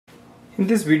In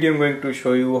this video I'm going to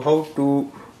show you how to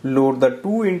load the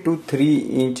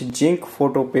 2x3-inch Zink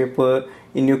photo paper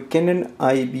in your Canon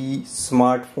IB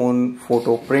smartphone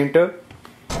photo printer.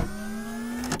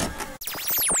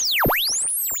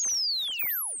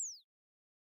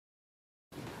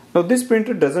 Now this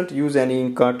printer doesn't use any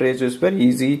ink cartridge, it's very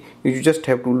easy. You just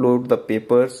have to load the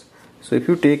papers. So if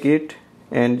you take it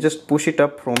and just push it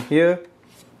up from here,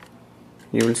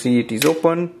 you will see it is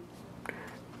open.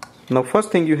 Now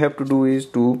first thing you have to do is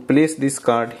to place this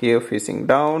card here facing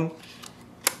down.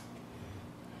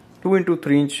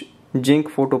 2x3-inch Zink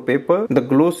photo paper. The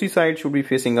glossy side should be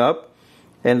facing up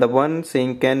and the one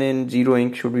saying Canon 0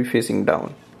 ink should be facing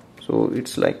down. So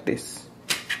it's like this.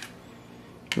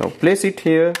 Now place it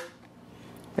here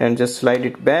and just slide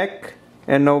it back,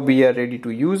 and now we are ready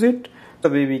to use it. The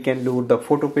way we can load the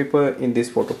photo paper in this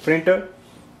photo printer.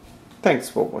 Thanks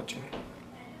for watching.